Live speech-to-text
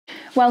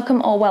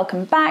Welcome or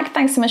welcome back.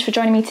 Thanks so much for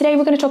joining me. Today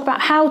we're going to talk about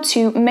how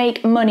to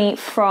make money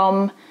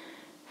from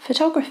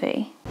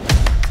photography.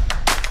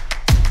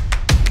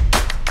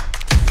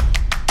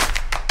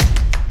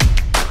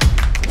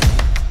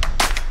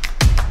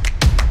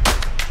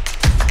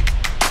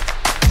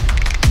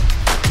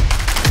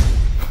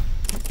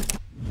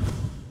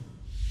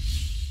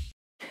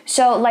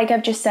 So like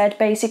I've just said,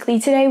 basically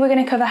today we're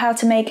going to cover how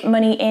to make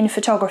money in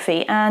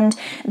photography, and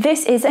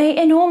this is an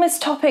enormous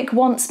topic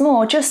once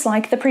more, just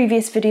like the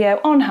previous video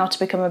on how to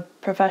become a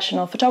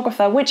professional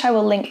photographer, which I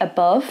will link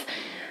above.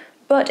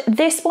 But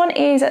this one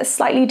is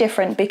slightly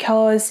different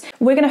because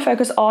we're going to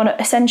focus on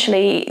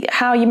essentially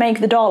how you make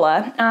the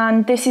dollar,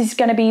 and this is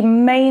going to be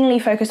mainly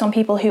focused on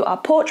people who are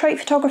portrait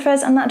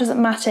photographers, and that doesn't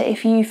matter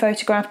if you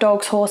photograph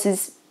dogs,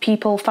 horses,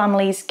 people,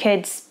 families,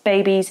 kids,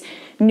 babies,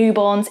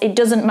 newborns, it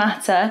doesn't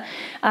matter.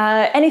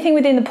 Anything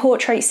within the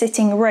portrait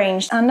sitting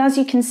range. And as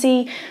you can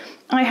see,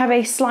 I have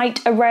a slight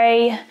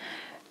array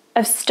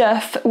of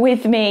stuff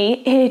with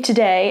me here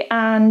today,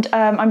 and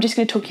I'm just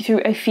going to talk you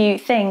through a few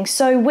things.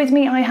 So with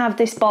me I have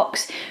this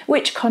box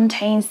which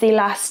contains the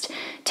last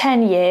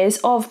 10 years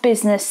of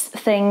business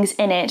things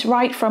in it,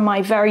 right from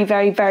my very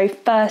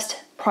first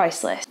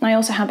price list. And I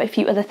also have a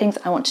few other things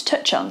I want to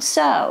touch on.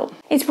 So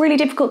it's really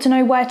difficult to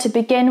know where to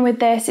begin with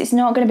this. It's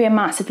not going to be a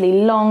massively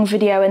long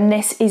video, and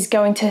this is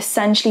going to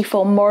essentially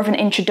form more of an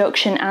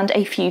introduction and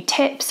a few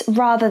tips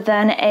rather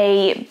than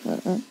a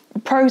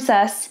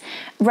process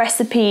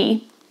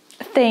recipe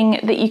thing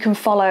that you can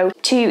follow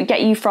to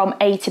get you from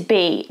A to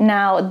B.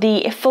 Now,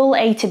 the full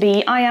A to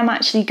B, I am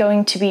actually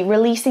going to be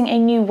releasing a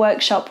new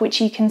workshop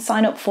which you can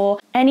sign up for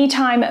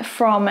anytime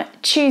from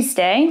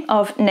Tuesday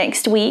of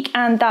next week,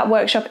 and that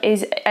workshop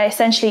is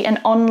essentially an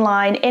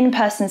online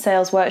in-person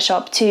sales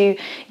workshop to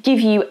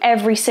give you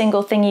every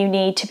single thing you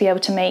need to be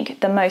able to make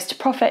the most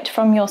profit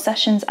from your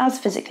sessions as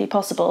physically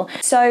possible.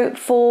 So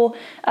for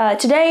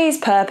today's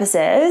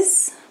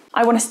purposes,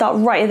 I want to start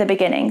right at the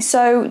beginning.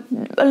 So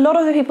a lot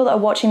of the people that are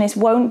watching this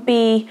won't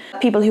be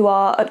people who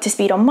are up to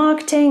speed on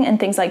marketing and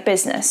things like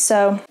business.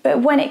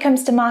 But when it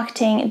comes to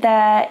marketing,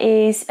 there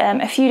is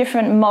a few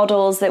different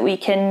models that we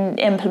can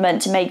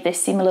implement to make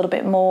this seem a little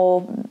bit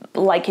more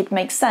like it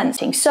makes sense.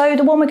 So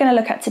the one we're going to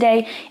look at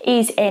today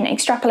is an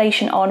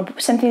extrapolation on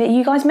something that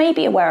you guys may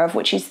be aware of,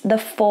 which is the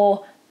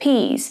 4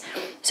 P's.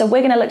 So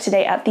we're going to look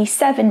today at the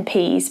 7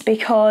 P's,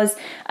 because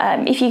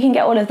if you can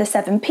get all of the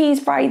 7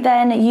 P's right,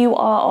 then you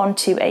are on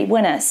to a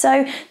winner.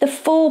 So the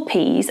 4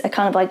 P's are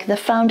kind of like the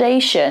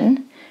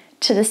foundation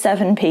to the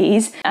 7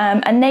 P's,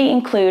 and they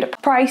include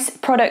price,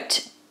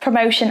 product,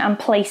 promotion and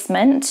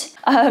placement.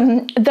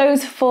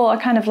 Those 4 are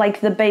kind of like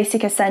the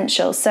basic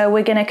essentials. So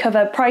we're going to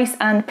cover price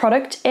and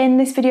product in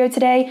this video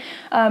today.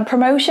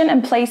 Promotion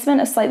and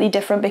placement are slightly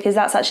different because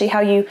that's actually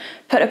how you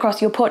put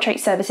across your portrait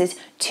services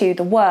to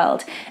the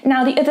world.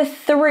 Now the other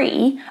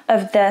 3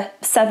 of the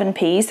 7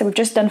 P's, so we've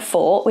just done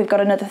 4, we've got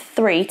another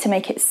 3 to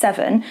make it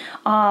 7,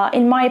 are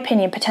in my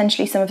opinion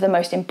potentially some of the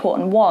most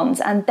important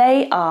ones, and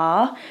they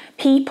are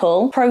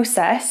people,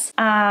 process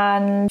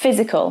and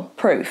physical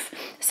proof.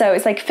 So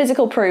it's like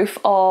physical proof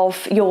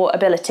of your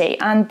ability,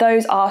 and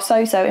those are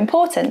so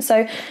important.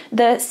 So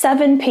the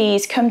 7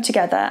 P's come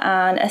together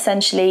and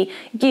essentially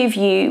give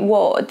you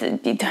what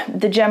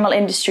the general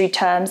industry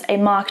terms a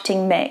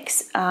marketing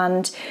mix,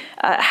 and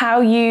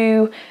how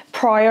you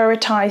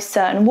prioritize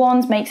certain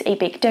ones makes a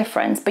big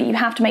difference, but you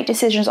have to make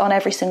decisions on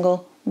every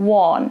single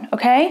one.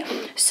 Okay,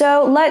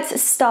 so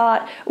let's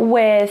start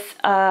with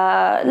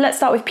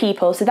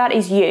people. So that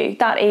is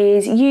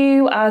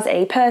you as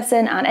a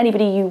person and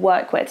anybody you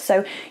work with.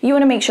 So you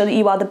want to make sure that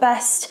you are the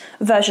best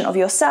version of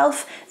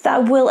yourself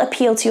that will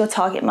appeal to your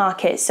target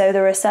market. So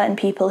there are certain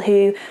people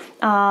who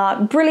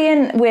are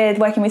brilliant with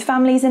working with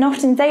families, and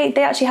often they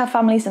actually have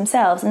families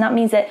themselves, and that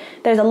means that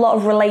there's a lot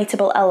of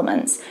relatable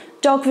elements.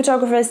 Dog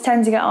photographers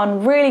tend to get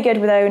on really good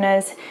with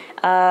owners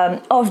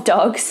of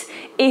dogs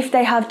if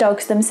they have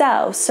dogs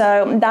themselves.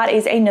 So that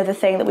is another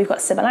thing that we've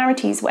got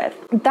similarities with.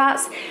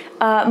 That's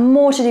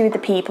more to do with the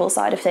people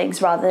side of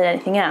things rather than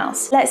anything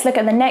else. Let's look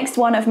at the next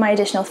one of my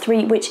additional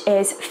 3, which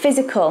is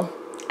physical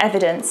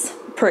evidence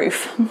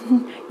proof.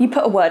 You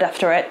put a word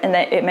after it and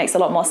it makes a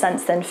lot more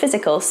sense than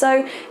physical.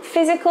 So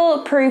physical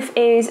proof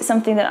is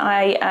something that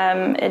I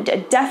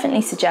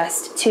definitely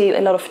suggest to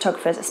a lot of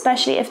photographers,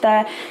 especially if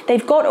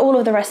they've got all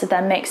of the rest of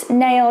their mix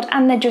nailed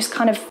and they're just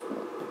kind of,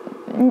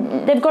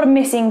 they've got a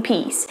missing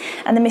piece,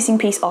 and the missing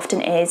piece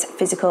often is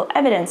physical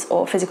evidence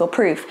or physical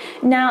proof.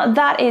 Now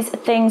that is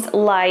things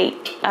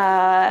like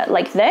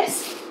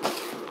this.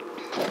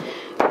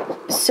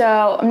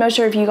 So I'm not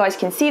sure if you guys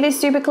can see this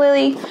super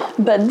clearly,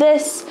 but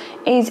this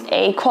is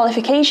a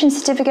qualification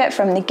certificate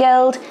from the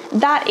Guild.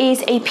 That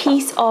is a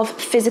piece of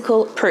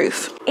physical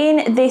proof.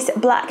 In this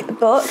black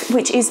book,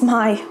 which is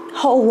my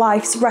whole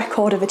life's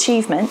record of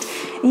achievement,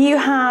 you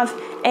have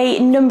a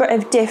number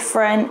of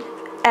different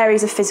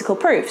areas of physical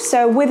proof.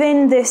 So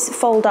within this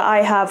folder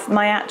I have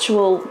my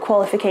actual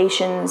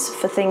qualifications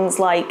for things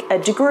like a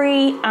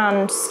degree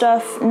and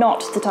stuff,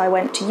 not that I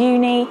went to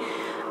uni.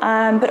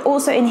 But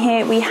also in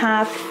here we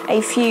have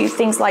a few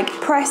things like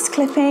press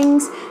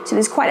clippings. So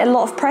there's quite a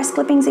lot of press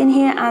clippings in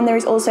here, and there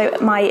is also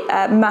my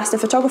Master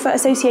Photographer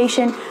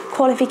Association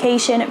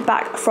qualification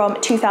back from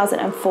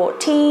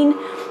 2014.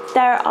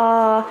 There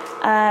are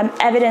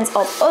evidence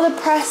of other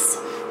press.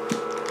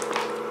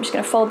 I'm just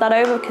going to fold that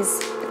over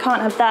because I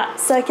can't have that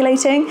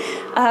circulating.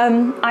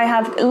 I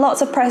have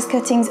lots of press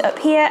cuttings up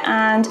here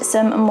and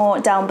some more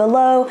down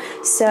below.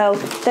 So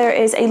there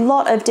is a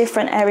lot of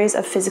different areas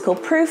of physical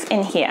proof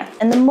in here.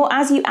 And the more,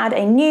 as you add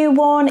a new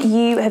one,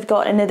 you have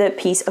got another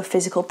piece of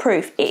physical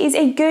proof. It is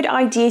a good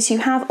idea to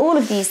have all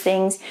of these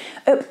things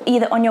up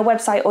either on your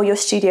website or your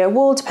studio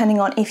wall, depending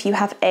on if you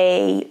have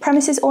a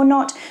premises or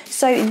not.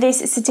 So this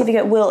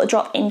certificate will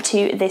drop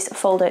into this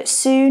folder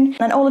soon.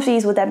 And all of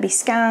these will then be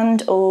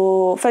scanned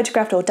or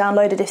photographed or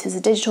downloaded. This is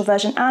a digital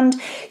version and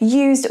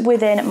used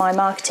within my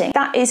marketing.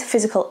 That is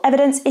physical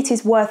evidence. It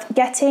is worth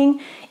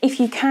getting. If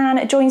you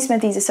can, join some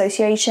of these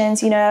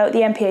associations. You know, the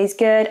MPA is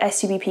good,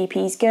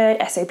 SUBPP is good,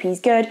 SOP is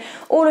good.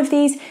 All of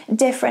these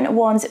different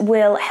ones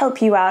will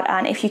help you out,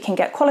 and if you can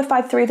get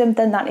qualified through them,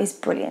 then that is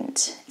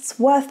brilliant. It's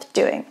worth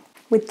doing.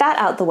 With that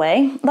out the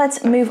way,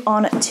 let's move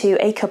on to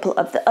a couple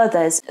of the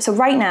others. So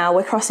right now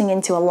we're crossing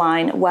into a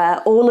line where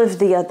all of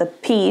the other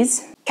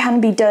P's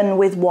can be done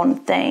with one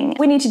thing.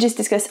 We need to just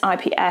discuss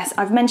IPS.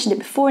 I've mentioned it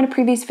before in a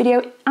previous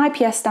video.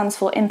 IPS stands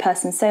for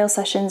in-person sales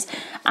sessions,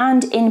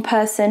 and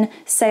in-person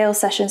sales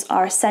sessions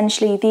are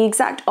essentially the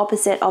exact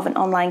opposite of an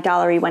online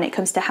gallery when it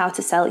comes to how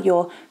to sell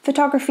your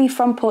photography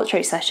from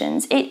portrait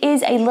sessions. It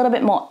is a little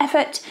bit more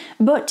effort,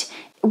 but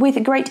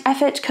with great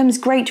effort comes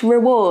great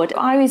reward.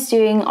 I was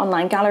doing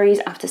online galleries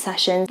after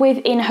sessions with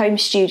in-home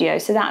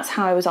studios, so that's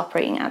how I was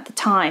operating at the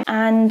time.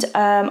 And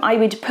I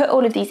would put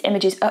all of these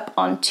images up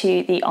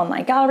onto the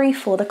online gallery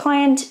for the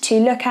client to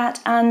look at,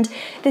 and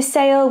the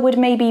sale would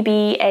maybe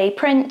be a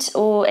print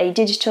or a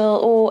digital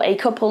or a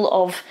couple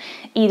of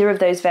either of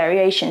those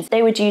variations.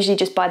 They would usually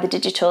just buy the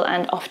digital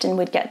and often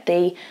would get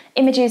the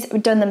images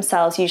done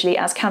themselves, usually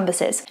as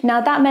canvases. Now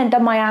that meant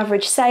that my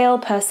average sale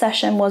per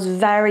session was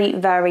very,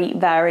 very,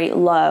 very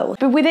low,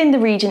 but within the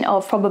region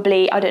of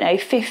probably, I don't know,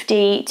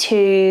 50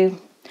 to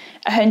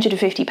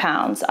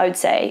 £150, I would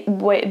say,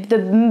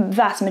 the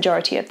vast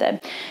majority of them.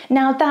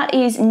 Now that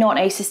is not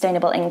a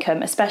sustainable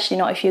income, especially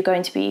not if you're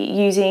going to be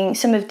using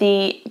some of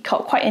the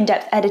quite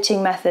in-depth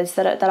editing methods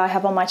that I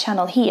have on my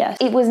channel here.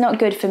 It was not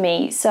good for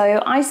me,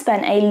 so I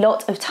spent a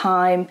lot of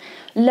time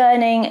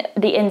learning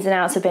the ins and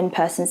outs of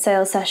in-person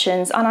sales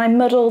sessions, and I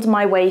muddled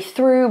my way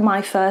through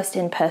my first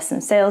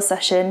in-person sales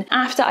session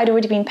after I'd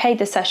already been paid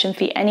the session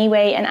fee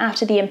anyway. And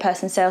after the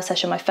in-person sales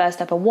session, my first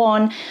ever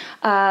one,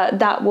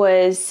 that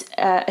was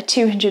a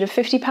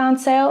 £250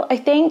 sale, I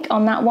think,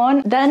 on that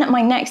one. Then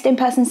my next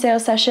in-person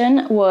sales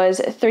session was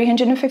a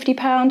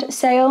 £350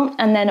 sale,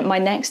 and then my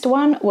next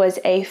one was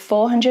a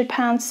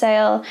 £400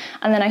 sale,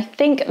 and then I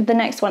think the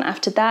next one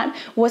after that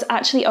was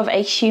actually of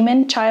a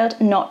human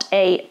child, not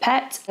a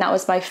pet. That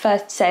was my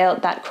first sale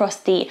that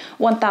crossed the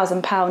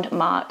 £1,000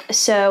 mark.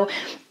 So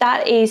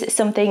that is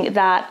something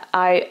that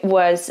I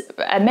was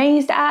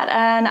amazed at,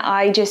 and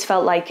I just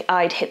felt like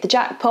I'd hit the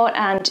jackpot,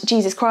 and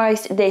Jesus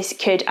Christ, this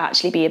could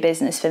actually be a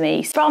business for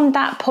me. From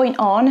that point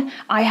on,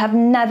 I have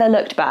never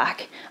looked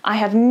back. I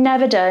have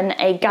never done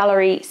a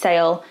gallery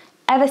sale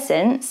ever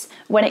since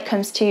when it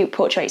comes to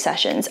portrait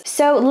sessions.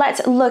 So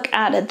let's look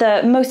at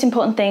the most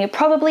important thing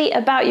probably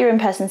about your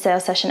in-person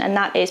sales session, and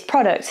that is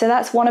product. So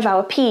that's one of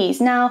our P's.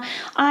 Now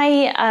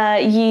I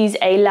use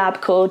a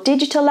lab called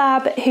Digital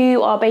Lab,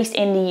 who are based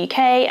in the UK,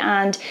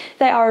 and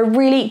they are a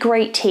really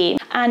great team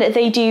and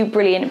they do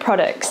brilliant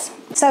products.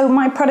 So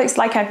my products,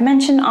 like I've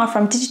mentioned, are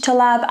from Digital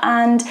Lab,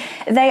 and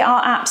they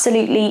are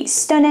absolutely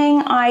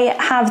stunning. I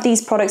have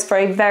these products for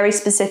a very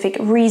specific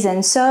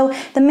reason. So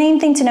the main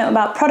thing to note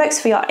about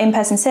products for your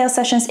in-person sales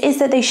sessions is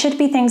that they should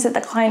be things that the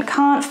client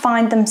can't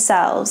find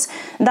themselves.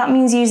 That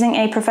means using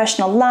a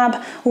professional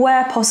lab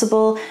where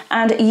possible,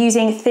 and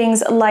using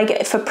things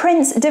like, for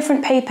prints,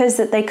 different papers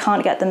that they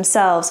can't get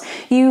themselves.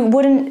 You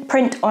wouldn't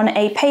print on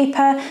a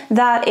paper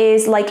that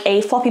is like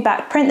a floppy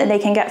back print that they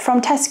can get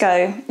from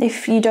Tesco.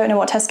 If you don't know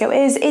what Tesco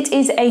is, it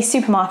is a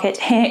supermarket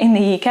here in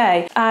the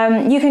UK.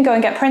 You can go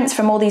and get prints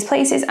from all these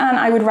places, and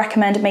I would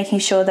recommend making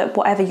sure that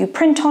whatever you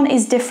print on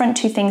is different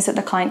to things that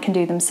the client can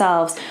do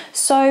themselves.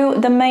 So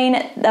the main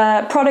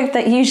product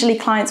that usually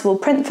clients will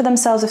print for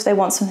themselves if they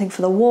want something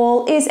for the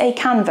wall is a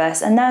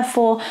canvas, and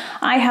therefore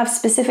I have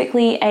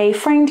specifically a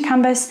framed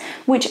canvas,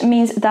 which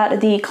means that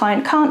the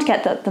client can't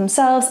get that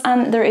themselves,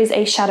 and there is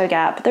a shadow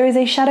gap. There is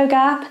a shadow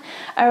gap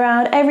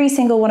around every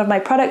single one of my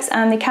products,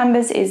 and the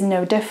canvas is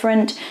no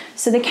different.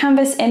 So the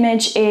canvas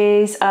image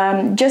is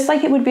just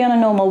like it would be on a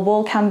normal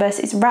wall canvas.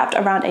 It's wrapped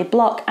around a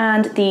block,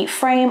 and the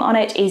frame on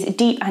it is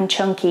deep and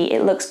chunky.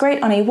 It looks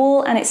great on a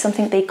wall, and it's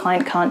something the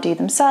client can't do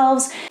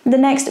themselves. The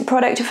next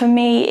product for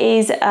me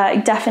is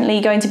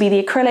definitely going to be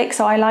the acrylic.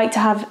 So I like to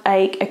have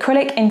a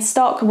acrylic in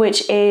stock,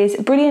 which is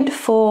brilliant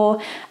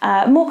for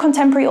more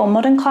contemporary or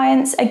modern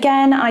clients.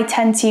 Again, I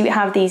tend to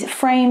have these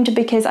framed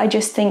because I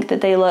just think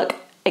that they look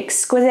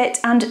exquisite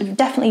and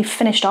definitely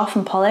finished off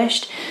and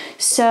polished.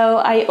 So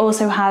I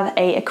also have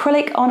a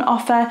acrylic on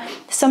offer.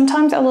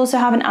 Sometimes I'll also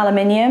have an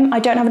aluminium. I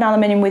don't have an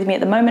aluminium with me at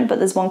the moment, but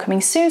there's one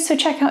coming soon, so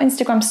check out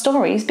Instagram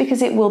stories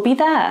because it will be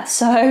there.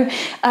 So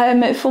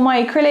for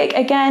my acrylic,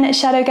 again,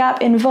 shadow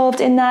gap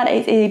involved in that.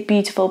 It's a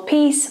beautiful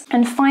piece.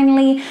 And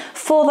finally,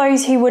 for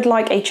those who would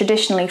like a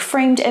traditionally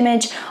framed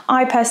image,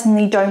 I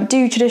personally don't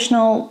do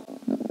traditional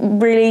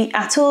really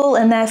at all,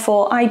 and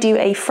therefore I do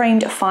a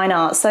framed fine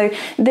art. So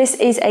this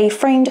is a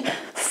framed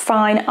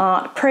fine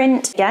art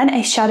print. Again,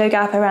 a shadow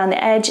gap around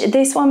the edge.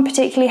 This one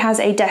particularly has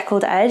a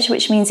deckled edge,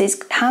 which means it's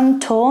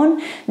hand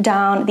torn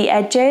down the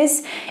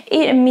edges.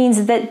 It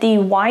means that the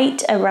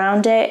white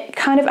around it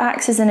kind of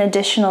acts as an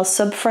additional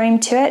subframe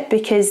to it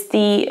because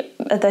the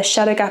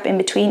shadow gap in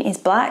between is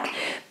black.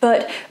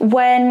 But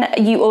when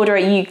you order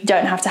it, you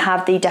don't have to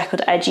have the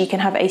deckled edge. You can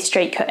have a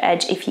straight cut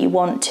edge if you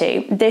want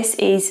to. This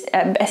is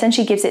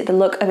essentially gives it the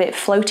look of it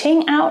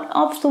floating out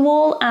of the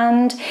wall,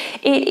 and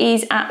it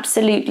is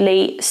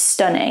absolutely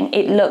stunning.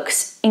 It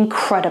looks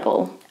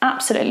incredible.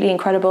 Absolutely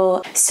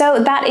incredible.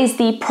 So that is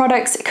the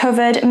products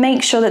covered.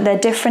 Make sure that they're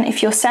different.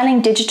 If you're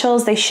selling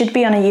digitals, they should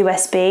be on a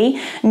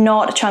USB,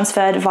 not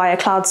transferred via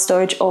cloud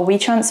storage or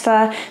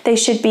WeTransfer. They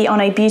should be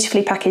on a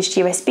beautifully packaged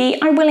USB.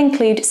 I will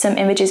include some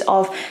images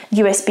of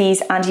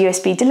USBs and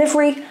USB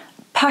delivery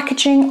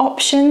packaging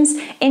options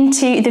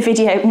into the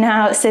video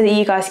now so that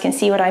you guys can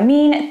see what I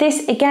mean.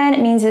 This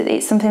again means that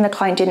it's something the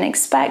client didn't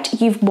expect.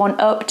 You've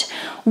one-upped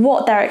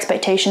what their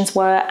expectations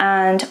were,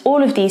 and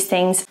all of these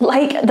things,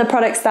 like the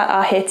products that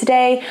are here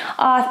today,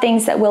 are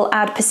things that will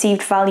add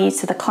perceived value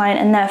to the client,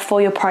 and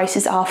therefore your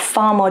prices are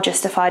far more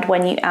justified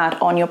when you add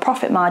on your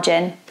profit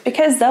margin,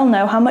 because they'll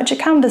know how much a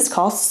canvas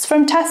costs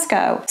from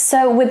Tesco.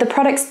 So with the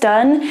products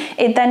done,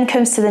 it then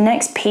comes to the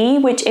next P,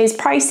 which is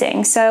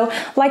pricing. So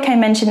like I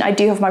mentioned, I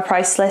do have my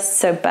price list,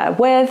 so bear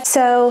with.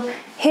 So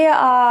here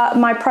are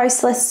my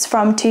price lists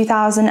from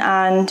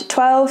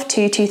 2012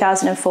 to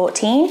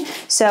 2014.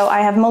 So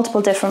I have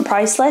multiple different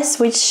price lists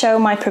which show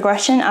my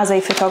progression as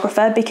a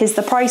photographer because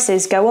the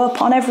prices go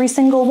up on every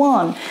single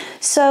one.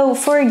 So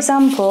for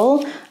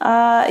example,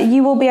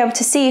 you will be able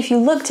to see if you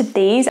looked at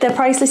these, the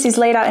price list is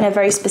laid out in a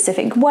very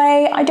specific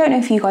way. I don't know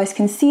if you guys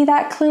can see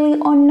that clearly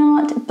or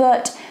not,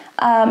 but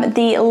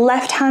the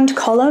left-hand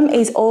column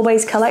is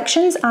always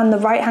collections and the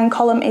right-hand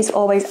column is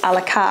always a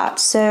la carte.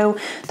 So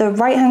the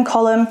right-hand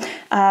column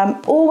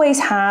always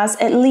has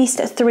at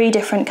least 3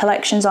 different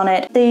collections on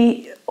it.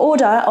 The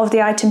order of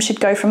the item should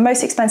go from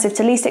most expensive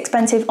to least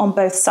expensive on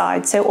both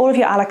sides. So all of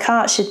your a la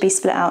carte should be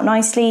split out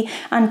nicely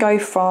and go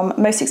from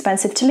most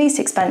expensive to least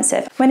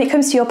expensive. When it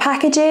comes to your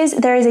packages,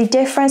 there is a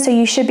difference. So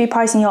you should be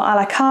pricing your a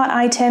la carte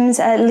items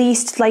at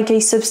least like a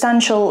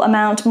substantial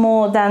amount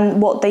more than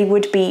what they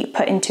would be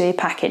put into a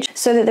package,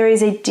 so that there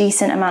is a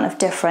decent amount of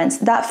difference.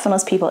 That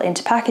funnels people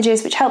into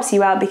packages, which helps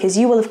you out because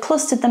you will have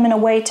clustered them in a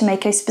way to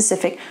make a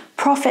specific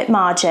profit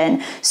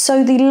margin.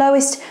 So the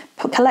lowest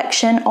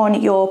collection on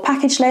your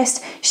package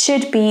list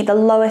should be the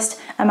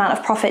lowest amount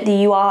of profit that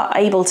you are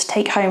able to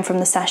take home from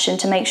the session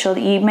to make sure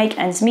that you make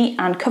ends meet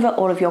and cover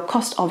all of your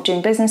cost of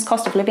doing business,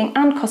 cost of living,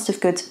 and cost of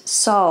goods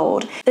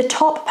sold. The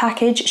top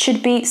package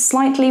should be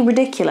slightly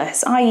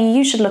ridiculous, i.e.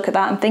 you should look at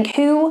that and think,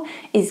 who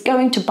is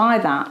going to buy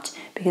that?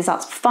 Because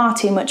that's far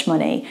too much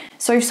money.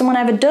 So if someone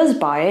ever does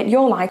buy it,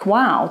 you're like,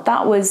 wow,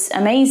 that was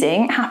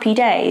amazing, happy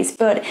days.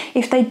 But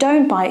if they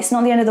don't buy it, it's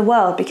not the end of the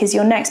world because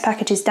your next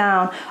packages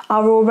down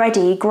are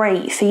already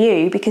great for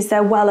you because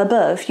they're well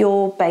above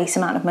your base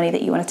amount of money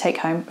that you want to take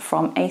home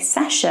from a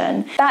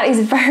session. That is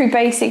very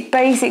basic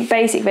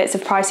bits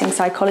of pricing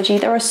psychology.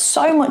 There are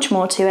so much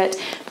more to it,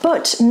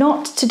 but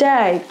not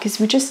today because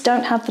we just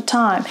don't have the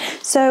time.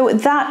 So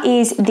that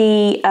is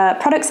the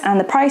products and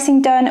the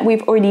pricing done.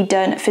 We've already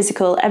done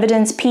physical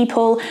evidence,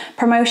 people,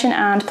 promotion,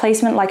 and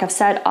placement, like I've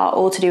said, are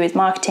all to do with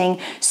marketing.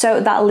 So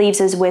that leaves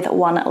us with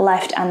one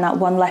left, and that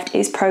one left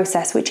is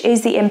process, which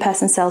is the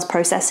in-person sales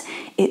process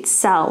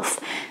itself.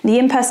 The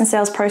in-person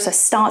sales process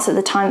starts at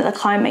the time that the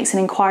client makes an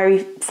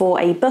inquiry for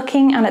a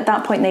booking, and at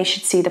that point they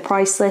should see the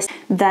price list.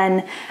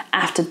 Then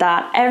after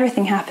that,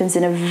 everything happens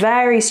in a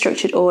very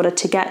structured order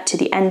to get to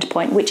the end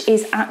point, which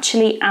is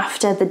actually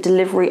after the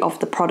delivery of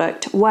the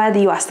product, where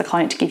you ask the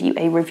client to give you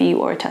a review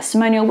or a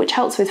testimonial, which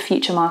helps with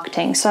future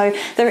marketing. So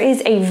there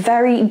is a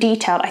very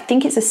detailed, I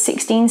think it's a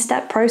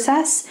 16-step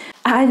process.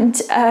 And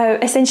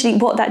essentially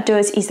what that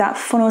does is that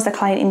funnels the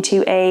client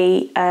into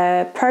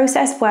a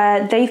process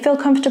where they feel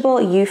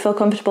comfortable, you feel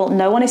comfortable,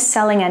 no one is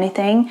selling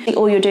anything.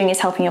 All you're doing is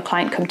helping your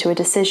client come to a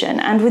decision.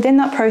 And within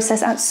that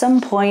process, at some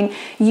point,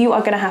 you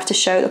are going to have to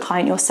show the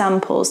client your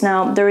samples.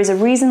 Now, there is a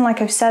reason,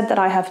 like I've said, that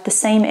I have the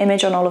same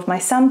image on all of my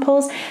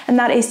samples, and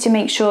that is to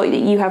make sure that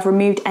you have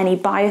removed any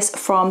bias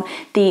from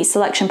the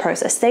selection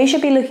process. They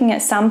should be looking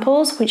at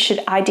samples, which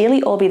should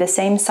ideally all be the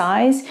same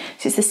size.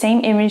 So it's the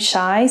same image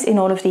size in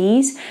all of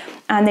these.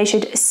 And they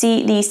should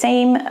see the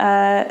same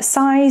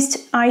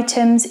sized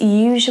items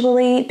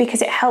usually,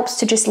 because it helps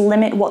to just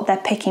limit what they're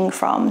picking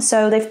from.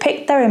 So they've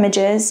picked their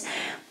images,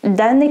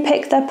 Then they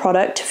pick their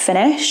product to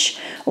finish,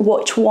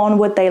 which one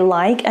would they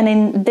like, and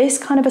in this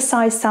kind of a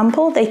size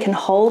sample, they can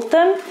hold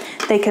them,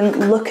 they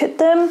can look at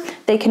them,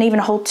 they can even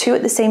hold two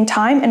at the same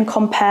time and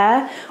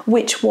compare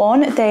which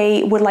one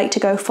they would like to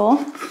go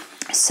for.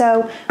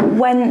 So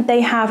when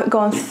they have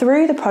gone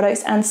through the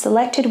products and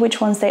selected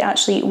which ones they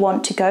actually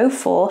want to go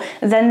for,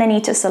 then they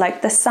need to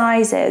select the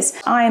sizes.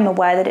 I am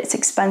aware that it's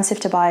expensive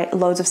to buy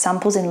loads of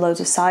samples in loads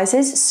of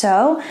sizes,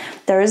 so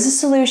there is a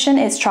solution.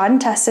 It's tried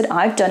and tested.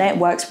 I've done it,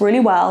 works really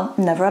well,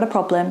 never had a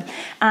problem.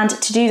 And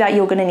to do that,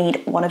 you're going to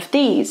need one of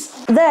these.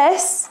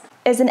 This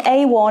is an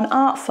A1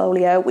 art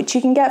folio, which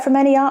you can get from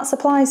any art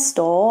supplies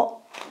store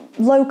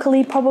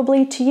locally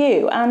probably to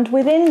you, and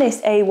within this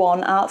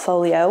A1 art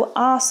folio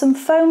are some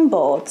foam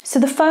boards. So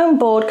the foam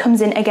board comes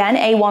in again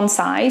A1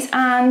 size,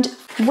 and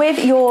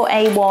with your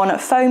A1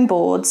 foam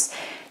boards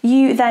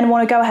you then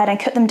want to go ahead and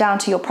cut them down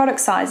to your product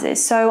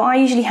sizes. So I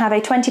usually have a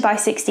 20 by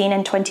 16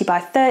 and 20 by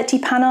 30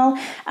 panel.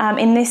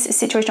 In this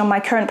situation on my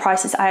current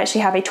prices, I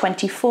actually have a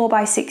 24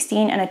 by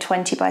 16 and a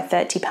 20 by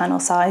 30 panel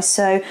size.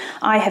 So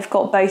I have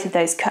got both of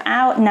those cut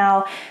out.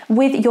 Now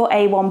with your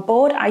A1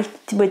 board, I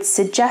would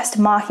suggest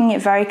marking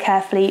it very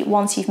carefully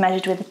once you've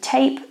measured with a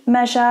tape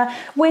measure,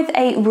 with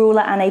a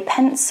ruler and a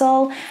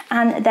pencil,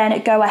 and then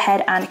go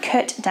ahead and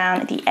cut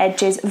down the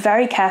edges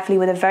very carefully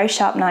with a very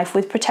sharp knife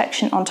with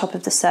protection on top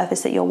of the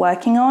surface that you're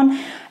working on.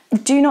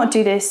 Do not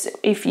do this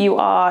if you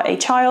are a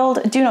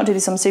child. Do not do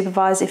this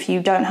unsupervised if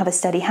you don't have a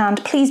steady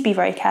hand. Please be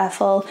very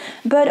careful.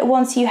 But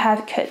once you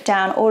have cut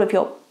down all of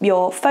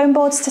your foam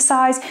boards to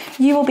size,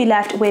 you will be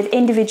left with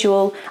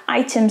individual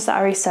items that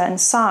are a certain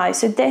size.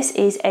 So this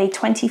is a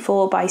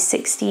 24 by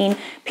 16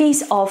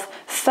 piece of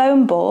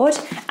foam board,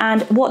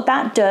 and what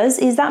that does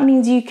is that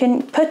means you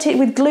can put it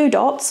with glue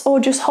dots or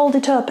just hold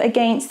it up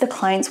against the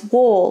client's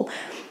wall.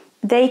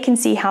 They can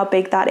see how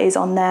big that is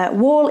on their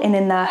wall and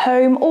in their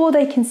home, or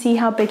they can see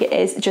how big it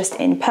is just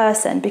in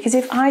person. Because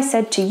if I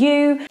said to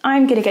you,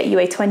 I'm going to get you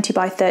a 20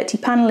 by 30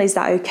 panel, is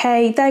that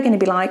okay? They're going to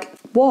be like,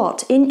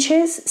 what?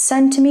 Inches?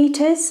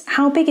 Centimeters?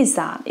 How big is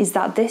that? Is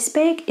that this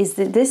big? Is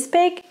it this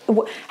big?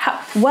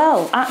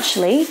 Well,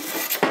 actually,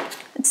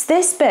 it's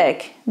this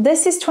big.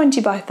 This is 20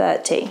 by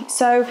 30.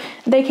 So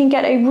they can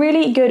get a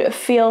really good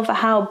feel for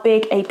how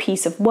big a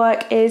piece of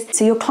work is.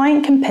 So your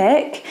client can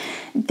pick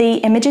the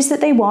images that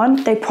they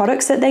want, the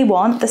products that they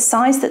want, the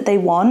size that they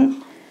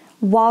want,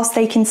 whilst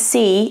they can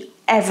see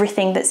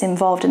everything that's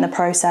involved in the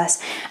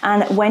process.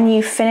 And when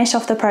you finish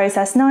off the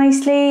process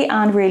nicely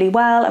and really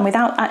well, and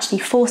without actually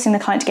forcing the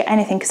client to get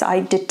anything, because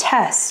I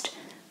detest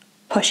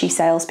pushy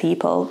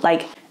salespeople.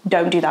 Like,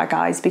 don't do that,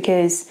 guys,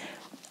 because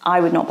I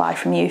would not buy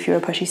from you if you're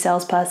a pushy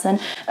salesperson.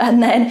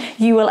 And then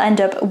you will end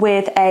up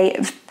with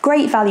a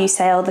great value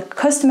sale. The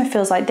customer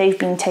feels like they've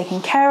been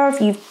taken care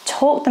of. You've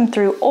talked them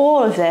through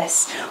all of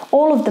this,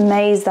 all of the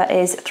maze that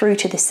is through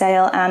to the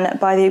sale, and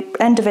by the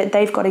end of it,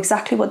 they've got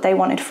exactly what they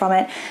wanted from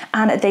it,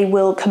 and they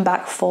will come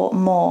back for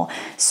more.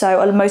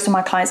 So most of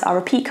my clients are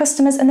repeat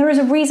customers, and there is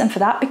a reason for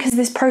that, because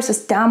this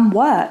process damn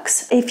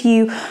works. If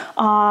you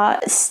are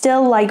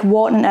still like,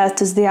 what on earth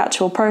does the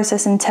actual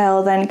process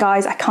entail, then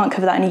guys, I can't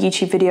cover that in a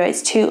YouTube video.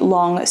 It's too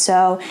long.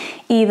 So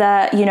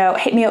either, you know,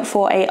 hit me up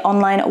for a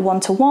online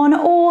one-to-one,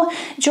 or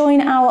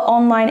join our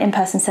online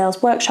in-person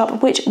sales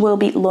workshop, which will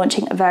be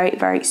launching very,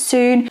 very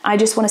soon. I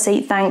just want to say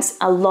thanks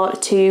a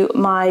lot to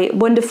my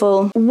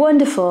wonderful,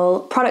 wonderful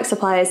product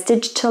suppliers,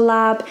 Digital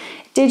Lab.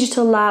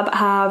 Digital Lab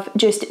have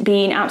just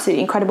been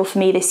absolutely incredible for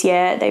me this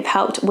year. They've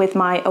helped with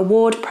my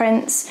award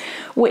prints,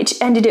 which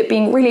ended up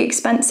being really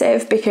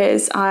expensive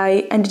because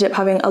I ended up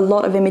having a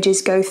lot of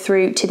images go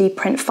through to the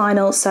print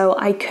final, so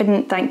I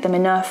couldn't thank them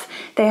enough.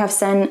 They have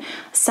sent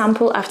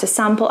sample after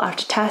sample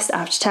after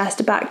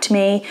test back to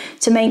me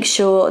to make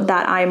sure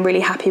that I'm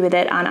really happy with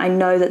it, and I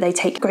know that they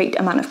take a great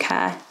amount of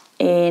care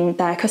in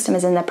their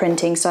customers and their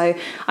printing, so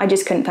I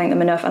just couldn't thank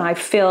them enough, and I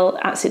feel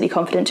absolutely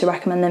confident to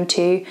recommend them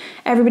to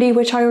everybody,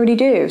 which I already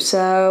do.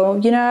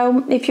 So, you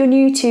know, if you're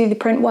new to the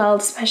print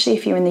world, especially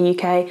if you're in the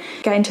UK,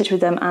 get in touch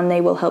with them and they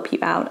will help you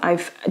out.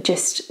 I've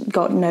just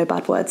got no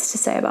bad words to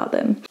say about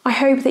them. I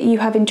hope that you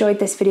have enjoyed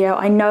this video.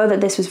 I know that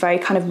this was very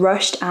kind of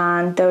rushed,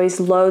 and there is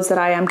loads that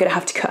I am going to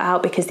have to cut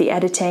out because the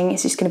editing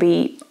is just going to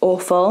be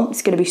awful.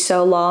 It's going to be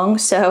so long.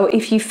 So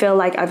if you feel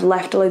like I've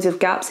left loads of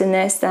gaps in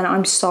this, then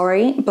I'm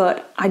sorry,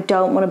 but I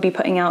don't want to be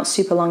putting out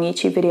super long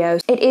YouTube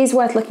videos. It is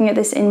worth looking at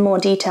this in more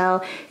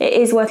detail. It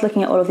is worth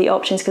looking at all of the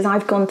options, because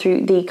I've gone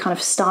through the kind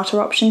of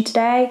starter option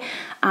today,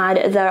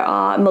 and there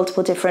are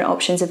multiple different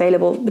options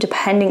available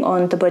depending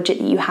on the budget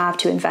that you have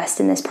to invest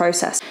in this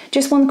process.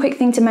 Just one quick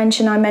thing to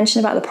mention, I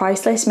mentioned about the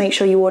price list. Make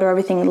sure you order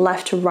everything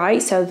left to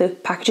right, so the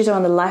packages are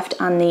on the left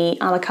and the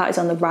a la carte is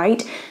on the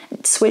right.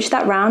 Switch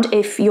that round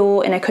if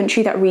you're in a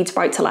country that reads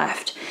right to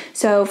left.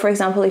 So for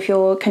example, if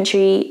your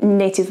country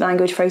native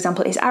language, for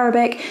example, is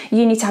Arabic,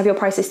 you need to have your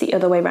prices the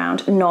other way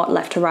around, not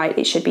left to right.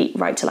 It should be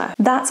right to left.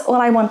 That's all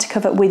I want to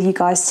cover with you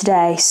guys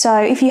today.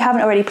 So if you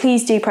haven't already,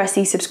 please do press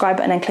the subscribe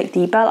button and click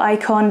the bell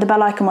icon. The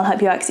bell icon will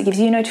help you out because it gives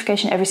you a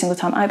notification every single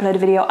time I upload a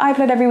video. I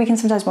upload every week and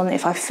sometimes more than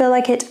if I feel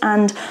like it,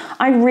 and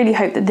I really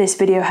hope that this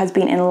video has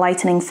been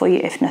enlightening for you,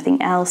 if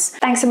nothing else.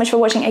 Thanks so much for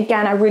watching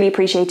again, I really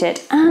appreciate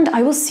it, and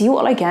I will see you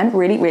all again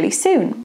really, really soon.